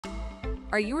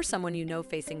Are you or someone you know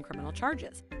facing criminal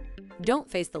charges? Don't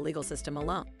face the legal system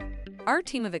alone. Our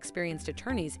team of experienced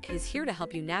attorneys is here to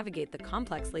help you navigate the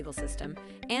complex legal system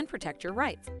and protect your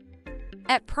rights.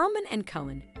 At Perlman &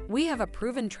 Cohen, we have a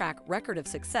proven track record of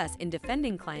success in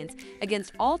defending clients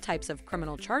against all types of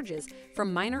criminal charges,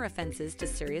 from minor offenses to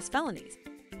serious felonies.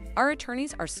 Our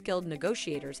attorneys are skilled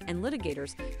negotiators and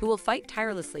litigators who will fight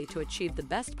tirelessly to achieve the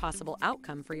best possible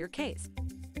outcome for your case.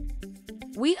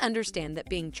 We understand that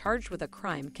being charged with a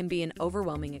crime can be an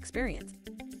overwhelming experience.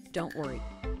 Don't worry.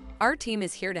 Our team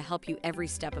is here to help you every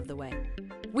step of the way.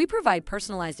 We provide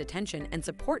personalized attention and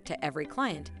support to every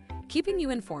client, keeping you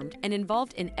informed and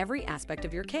involved in every aspect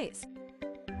of your case.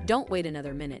 Don't wait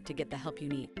another minute to get the help you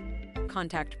need.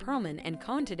 Contact Perlman &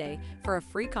 Cohen today for a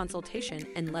free consultation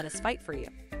and let us fight for you.